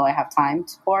because that's all I have time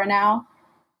for now.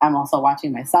 I'm also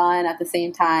watching my son at the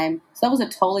same time. So that was a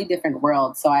totally different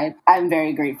world. So I'm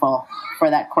very grateful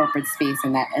for that corporate space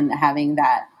and having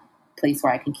that place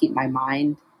where I can keep my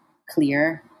mind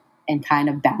clear and kind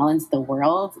of balance the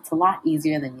world. It's a lot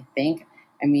easier than you think.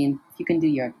 I mean, if you can do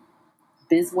your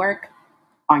biz work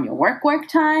on your work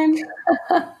time,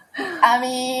 I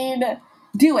mean,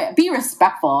 do it. Be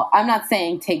respectful. I'm not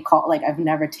saying take call. I've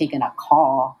never taken a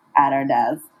call at our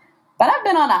desk, but I've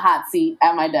been on a hot seat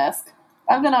at my desk.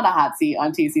 I've been on a hot seat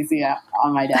on TCC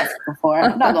on my desk before.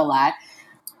 I'm not gonna lie.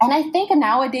 And I think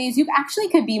nowadays you actually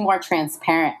could be more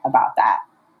transparent about that.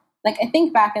 I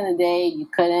think back in the day, you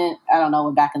couldn't. I don't know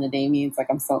what back in the day means.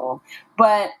 I'm so old.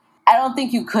 But I don't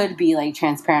think you could be,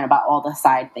 transparent about all the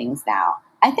side things now.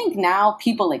 I think now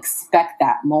people expect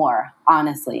that more,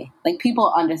 honestly.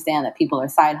 People understand that people are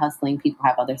side hustling. People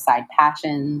have other side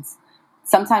passions.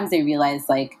 Sometimes they realize,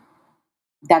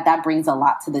 that brings a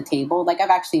lot to the table. I've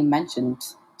actually mentioned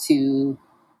to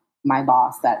my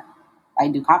boss that I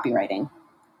do copywriting.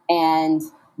 And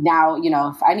now,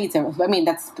 if I need to,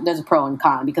 there's a pro and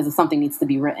con because if something needs to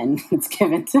be written, it's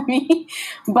given to me.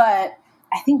 But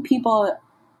I think people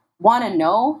want to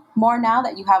know more now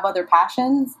that you have other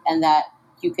passions and that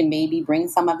you can maybe bring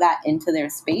some of that into their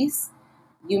space.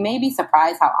 You may be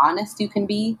surprised how honest you can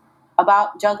be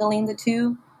about juggling the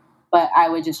two, but I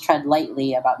would just tread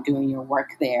lightly about doing your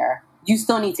work there. You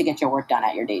still need to get your work done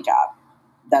at your day job.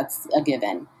 That's a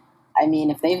given. I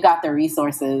mean, if they've got the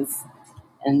resources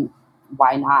And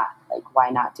why not? Like, why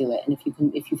not do it? And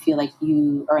if you feel like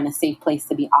you are in a safe place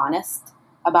to be honest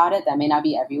about it, that may not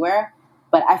be everywhere.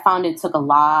 But I found it took a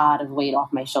lot of weight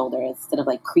off my shoulders instead of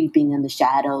like creeping in the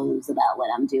shadows about what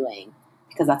I'm doing,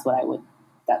 because that's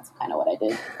kind of what I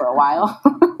did for a while.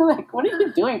 Like, what are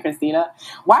you doing, Christina?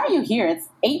 Why are you here? It's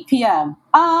 8 p.m.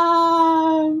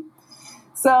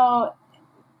 So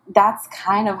that's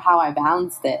kind of how I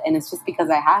balanced it. And it's just because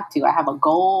I had to. I have a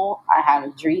goal. I have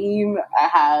a dream. I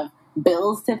have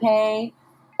bills to pay.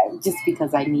 Just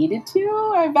because I needed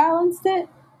to, I balanced it.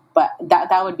 But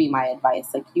that would be my advice.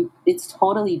 Like, it's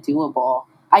totally doable.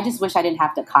 I just wish I didn't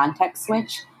have to context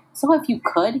switch. So if you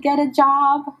could get a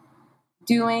job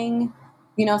doing,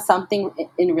 something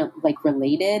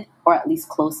related, or at least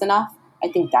close enough, I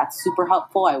think that's super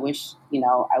helpful. I wish,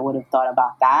 I would have thought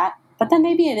about that. But then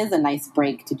maybe it is a nice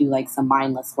break to do like some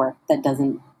mindless work that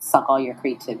doesn't suck all your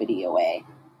creativity away.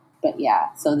 But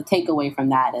yeah, so the takeaway from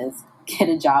that is get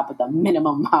a job with the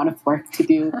minimum amount of work to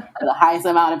do for the highest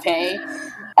amount of pay,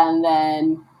 and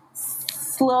then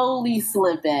slowly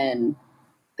slip in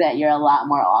that you're a lot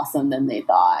more awesome than they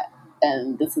thought.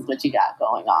 And this is what you got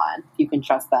going on. You can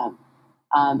trust them,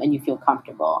 and you feel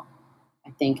comfortable.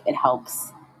 I think it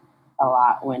helps a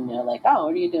lot when they're like, oh,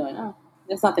 what are you doing? Oh,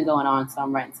 there's nothing going on, so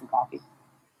I'm writing some coffee.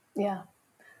 Yeah.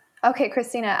 Okay,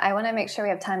 Christina, I want to make sure we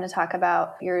have time to talk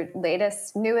about your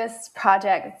newest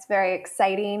project. It's very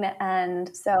exciting. And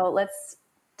so let's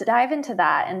dive into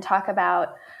that and talk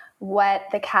about what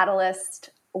the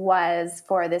catalyst was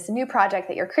for this new project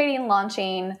that you're creating,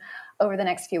 launching over the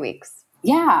next few weeks.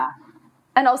 Yeah.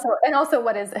 And also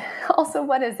what is it?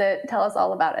 What is it? Tell us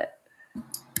all about it.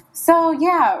 So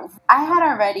yeah, I had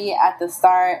already at the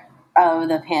start of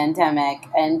the pandemic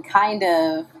and kind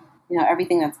of,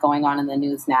 everything that's going on in the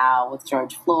news now with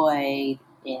George Floyd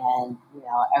and,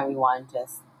 everyone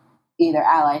just either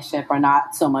allyship or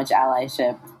not so much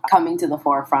allyship coming to the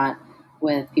forefront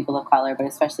with people of color, but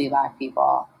especially Black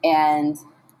people. And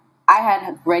I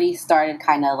had already started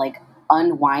kind of like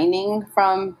unwinding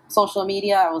from social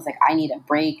media. I was like, I need a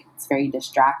break. It's very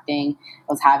distracting.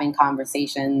 I was having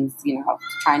conversations,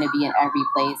 trying to be in every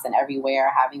place and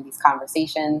everywhere, having these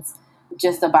conversations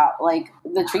just about like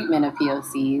the treatment of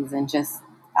POCs and just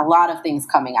a lot of things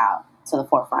coming out to the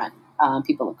forefront,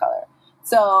 people of color.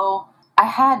 So I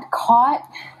had caught,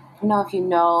 I don't know if you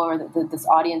know, or this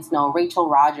audience know, Rachel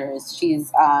Rogers.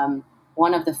 She's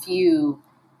one of the few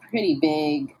pretty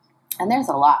big, and there's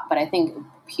a lot, but I think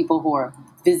people who are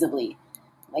visibly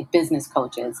like business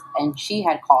coaches. And she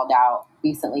had called out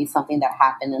recently something that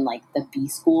happened in like the B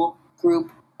School group.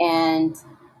 And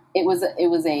it was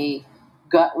a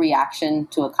gut reaction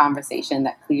to a conversation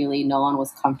that clearly no one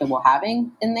was comfortable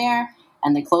having in there.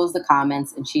 And they closed the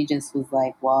comments, and she just was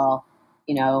like, well,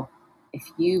 if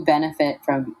you benefit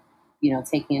from,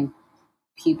 taking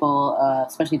people,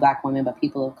 especially Black women, but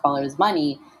people of color's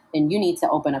money, then you need to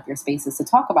open up your spaces to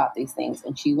talk about these things.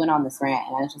 And she went on this rant,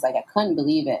 and I was just like, I couldn't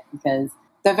believe it, because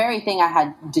the very thing I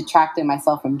had detracted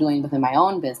myself from doing within my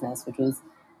own business, which was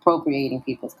appropriating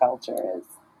people's culture, is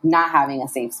not having a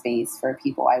safe space for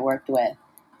people I worked with.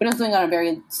 But I was doing it on a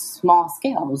very small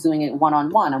scale. I was doing it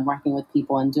one-on-one. I'm working with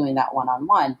people and doing that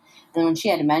one-on-one. And when she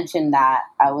had mentioned that,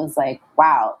 I was like,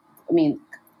 wow. I mean,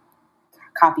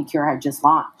 Copy Cure had just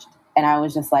launched. And I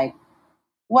was just like,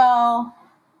 well,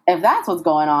 if that's what's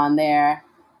going on there,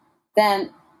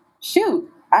 then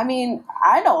shoot. I mean,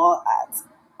 I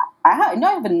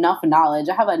have enough knowledge.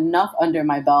 I have enough under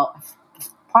my belt. I've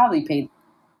probably paid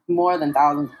more than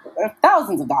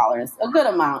thousands of dollars, a good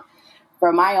amount,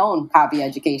 for my own copy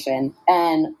education.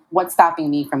 And what's stopping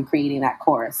me from creating that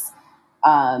course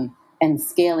and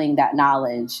scaling that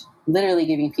knowledge, literally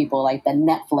giving people like the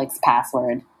Netflix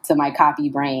password to my copy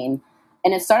brain.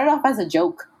 And it started off as a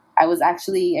joke. I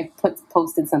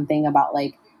posted something about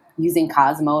like using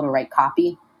Cosmo to write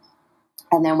copy.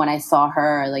 And then when I saw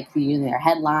her like using their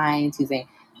headlines, using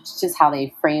just how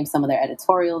they frame some of their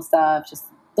editorial stuff, just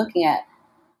looking at,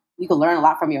 you can learn a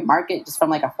lot from your market just from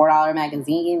like a $4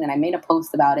 magazine. And I made a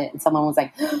post about it, and someone was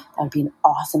like, that would be an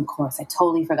awesome course. I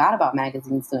totally forgot about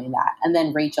magazines doing that. And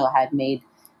then Rachel had made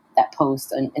that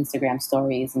post on Instagram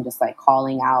stories and just like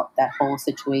calling out that whole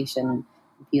situation,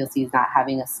 POCs not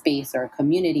having a space or a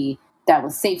community that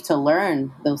was safe to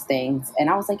learn those things.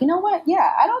 And I was like, you know what?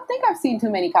 Yeah, I don't think I've seen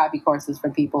too many copy courses for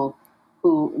people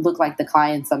who look like the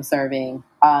clients I'm serving.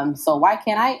 So why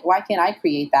can't I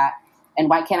create that? And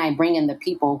why can't I bring in the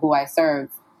people who I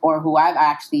serve or who I've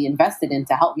actually invested in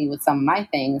to help me with some of my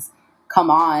things, come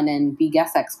on and be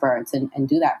guest experts and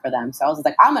do that for them? So I was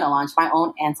like, I'm going to launch my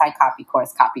own anti-copy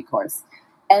course, Copy Course.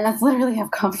 And that's literally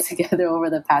have come together over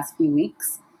the past few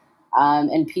weeks.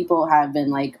 And people have been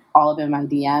like all up in my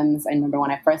DMs. I remember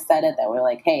when I first said it, that were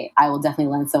like, hey, I will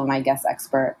definitely lend some of my guest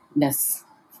expertness.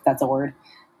 If that's a word.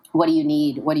 What do you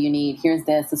need? What do you need? Here's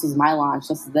this. This was my launch.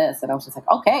 This is this. And I was just like,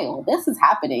 okay, well, this is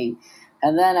happening.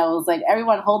 And then I was like,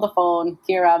 everyone hold the phone.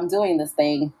 Here, I'm doing this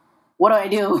thing. What do I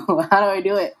do? How do I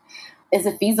do it? Is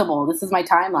it feasible? This is my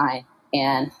timeline.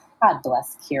 And God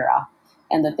bless Kira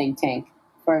and the think tank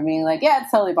for being like, yeah,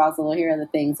 it's totally possible. Here are the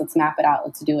things. Let's map it out.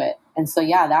 Let's do it. And so,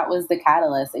 yeah, that was the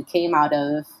catalyst. It came out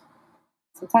of,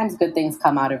 sometimes good things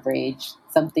come out of rage.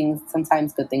 Sometimes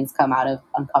good things come out of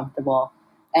uncomfortable.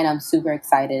 And I'm super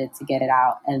excited to get it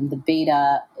out. And the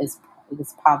beta is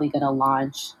probably going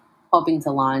to hoping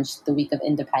to launch the week of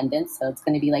Independence. So it's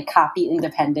going to be like Copy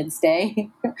Independence Day.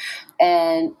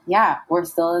 And yeah, we're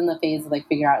still in the phase of like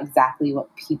figuring out exactly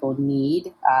what people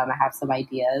need. I have some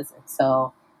ideas. And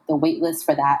so the wait list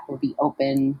for that will be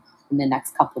open in the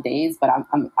next couple of days, but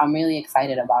I'm really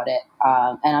excited about it.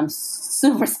 And I'm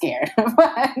super scared.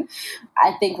 But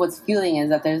I think what's fueling is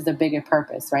that there's the bigger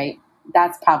purpose, right?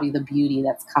 That's probably the beauty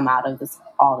that's come out of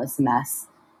all this mess,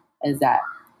 is that,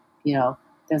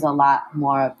 there's a lot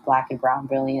more Black and brown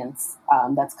brilliance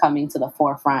that's coming to the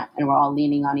forefront, and we're all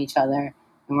leaning on each other,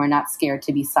 and we're not scared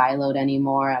to be siloed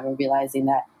anymore. And we're realizing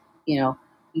that,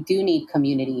 we do need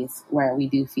communities where we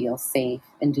do feel safe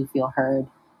and do feel heard.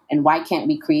 And why can't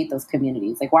we create those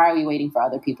communities? Like, why are we waiting for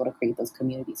other people to create those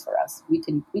communities for us? We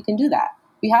can do that.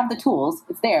 We have the tools.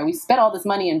 It's there. We spent all this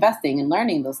money investing and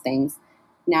learning those things.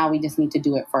 Now we just need to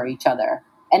do it for each other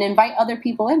and invite other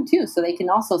people in too, so they can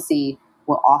also see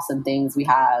what awesome things we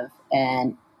have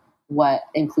and what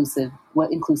inclusivity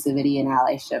and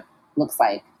allyship looks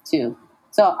like too.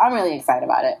 So I'm really excited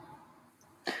about it.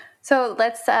 So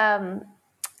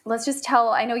let's just tell,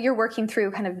 I know you're working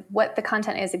through kind of what the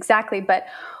content is exactly, but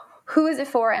who is it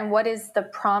for and what is the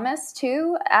promise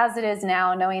to, as it is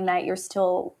now, knowing that you're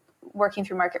still working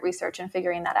through market research and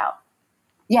figuring that out?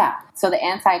 Yeah. So the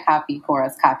anti-copy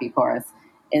course,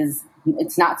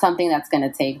 it's not something that's going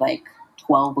to take like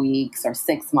 12 weeks or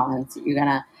 6 months. You're going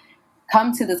to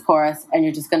come to this course and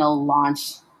you're just going to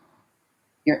launch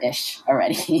your ish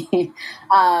already.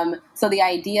 So the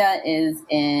idea is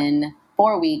in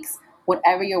 4 weeks,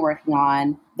 whatever you're working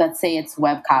on, let's say it's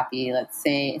web copy, let's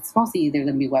say it's mostly either going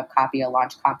to be web copy or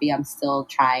launch copy. I'm still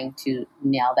trying to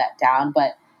nail that down.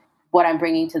 But what I'm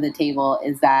bringing to the table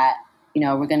is that,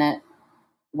 we're going to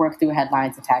work through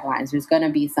headlines and taglines. There's going to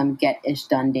be some get-ish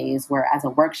done days where as a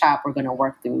workshop, we're going to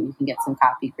work through, you can get some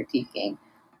copy critiquing.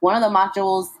 One of the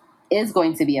modules is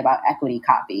going to be about equity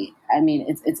copy. I mean,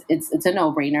 it's a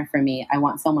no-brainer for me. I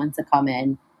want someone to come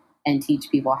in and teach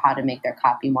people how to make their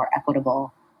copy more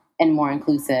equitable and more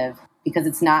inclusive, because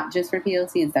it's not just for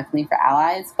POC, it's definitely for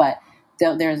allies, but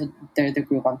they're the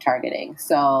group I'm targeting.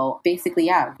 So basically,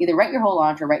 yeah, either write your whole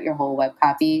launch or write your whole web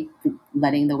copy,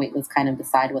 letting the waitlist kind of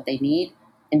decide what they need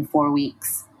in 4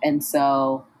 weeks. And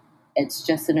so it's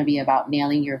just going to be about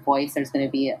nailing your voice. There's going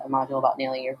to be a module about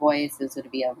nailing your voice. There's going to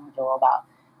be a module about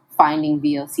finding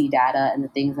VOC data and the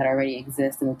things that already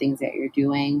exist and the things that you're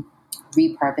doing,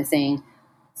 repurposing,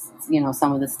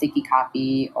 some of the sticky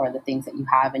copy or the things that you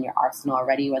have in your arsenal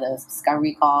already, whether it's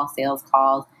discovery calls, sales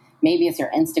calls, maybe it's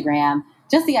your Instagram.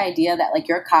 Just the idea that like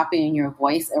your copy and your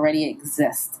voice already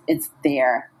exists. It's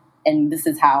there. And this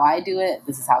is how I do it.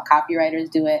 This is how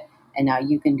copywriters do it. And now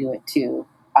you can do it too.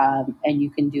 And you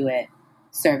can do it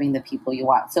serving the people you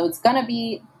want. So it's going to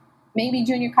be maybe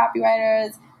junior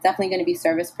copywriters, definitely going to be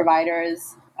service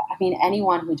providers. I mean,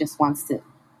 anyone who just wants to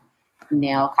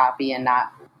nail copy and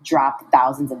not drop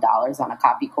thousands of dollars on a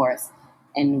copy course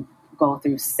and go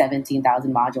through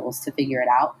 17,000 modules to figure it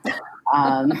out.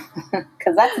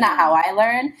 Because that's not how I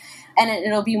learn. And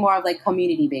it'll be more of like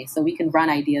community based. So we can run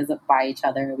ideas up by each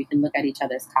other. We can look at each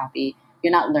other's copy.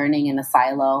 You're not learning in a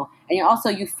silo. And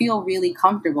you feel really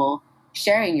comfortable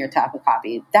sharing your type of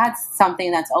copy. That's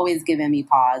something that's always given me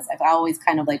pause. I've always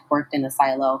kind of like worked in a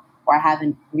silo where I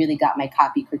haven't really got my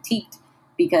copy critiqued,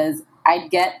 because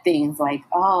I'd get things like,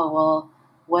 oh, well,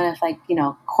 what if like,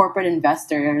 corporate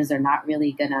investors are not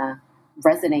really going to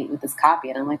resonate with this copy?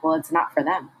 And I'm like, well, it's not for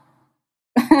them.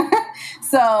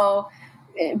 So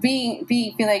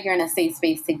feel like you're in a safe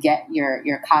space to get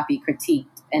your copy critiqued,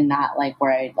 and not like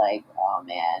worried like, oh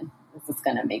man, this is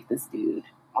going to make this dude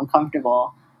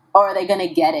uncomfortable. Or are they going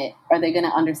to get it? Are they going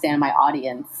to understand my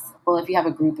audience? Well, if you have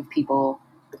a group of people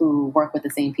who work with the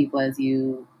same people as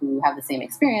you, who have the same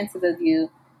experiences as you,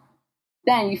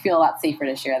 then you feel a lot safer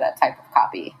to share that type of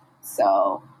copy.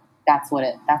 So that's what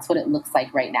it looks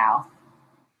like right now.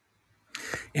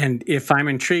 And if I'm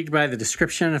intrigued by the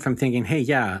description, if I'm thinking, hey,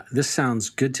 yeah, this sounds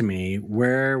good to me,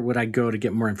 where would I go to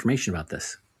get more information about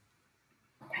this?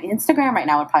 Instagram right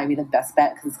now would probably be the best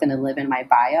bet because it's going to live in my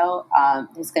bio.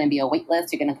 There's going to be a wait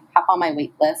list. You're going to hop on my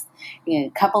wait list. You get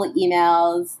a couple of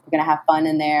emails. We're going to have fun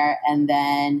in there. And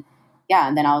then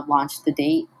I'll launch the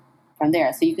date from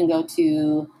there. So you can go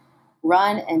to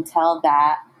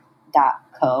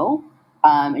runandtellthat.co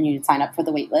and you can sign up for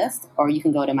the wait list, or you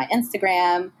can go to my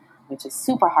Instagram, which is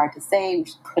super hard to say. We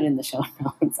should put in the show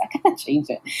notes. I gotta change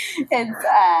it. It's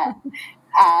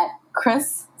at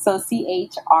Chris, so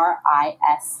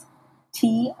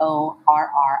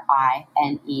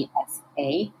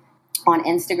ChrisTorrinesa on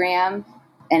Instagram,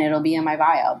 and it'll be in my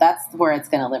bio. That's where it's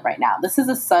going to live right now. This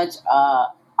is such a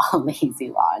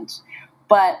lazy launch,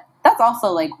 but that's also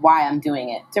like why I'm doing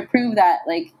it, to prove that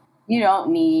like you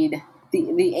don't need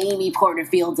the Amy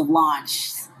Porterfields of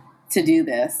launch to do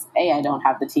this. I don't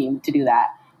have the team to do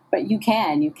that, but you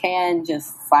can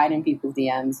just slide in people's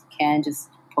DMs. You can just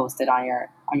post it on your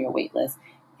wait list.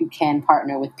 You can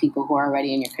partner with people who are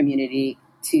already in your community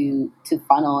to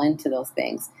funnel into those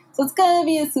things. So it's going to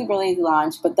be a super lazy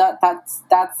launch, but that's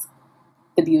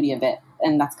the beauty of it.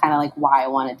 And that's kind of like why I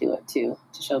want to do it too,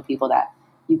 to show people that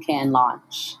you can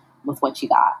launch with what you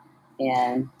got.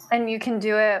 And you can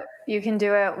do it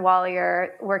while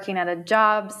you're working at a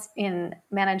job in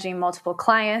managing multiple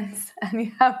clients, and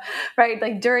you have, right,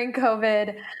 like during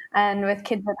COVID and with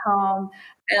kids at home.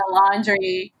 And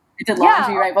laundry. I did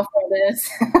laundry right before this.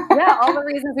 Yeah, all the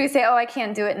reasons we say, I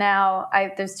can't do it now.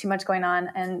 There's too much going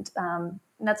on, and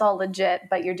that's all legit,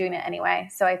 but you're doing it anyway.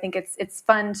 So I think it's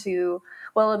fun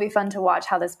it'll be fun to watch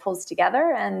how this pulls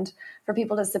together and for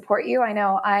people to support you. I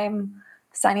know I'm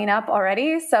signing up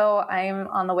already, so I'm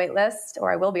on the wait list,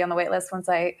 or I will be on the wait list once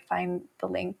I find the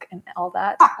link and all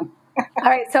that. All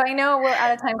right, so I know we're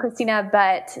out of time, Christina,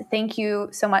 but thank you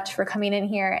so much for coming in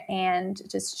here and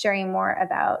just sharing more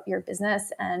about your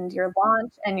business and your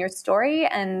launch and your story,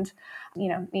 and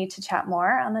need to chat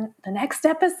more on the next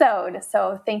episode.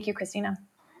 So thank you, Christina.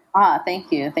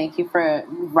 Thank you for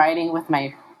riding with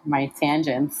my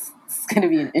tangents. It's going to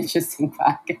be an interesting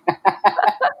podcast.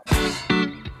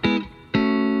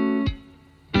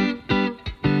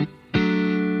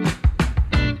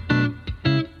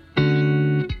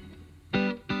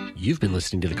 You've been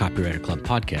listening to the Copywriter Club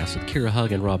podcast with Kira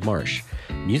Hug and Rob Marsh.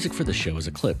 Music for the show is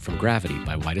a clip from Gravity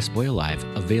by Whitest Boy Alive,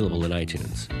 available in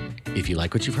iTunes. If you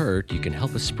like what you've heard, you can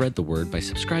help us spread the word by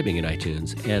subscribing in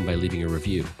iTunes and by leaving a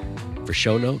review. For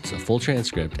show notes, a full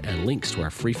transcript, and links to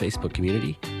our free Facebook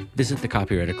community, visit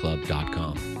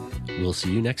thecopywriterclub.com. We'll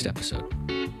see you next episode.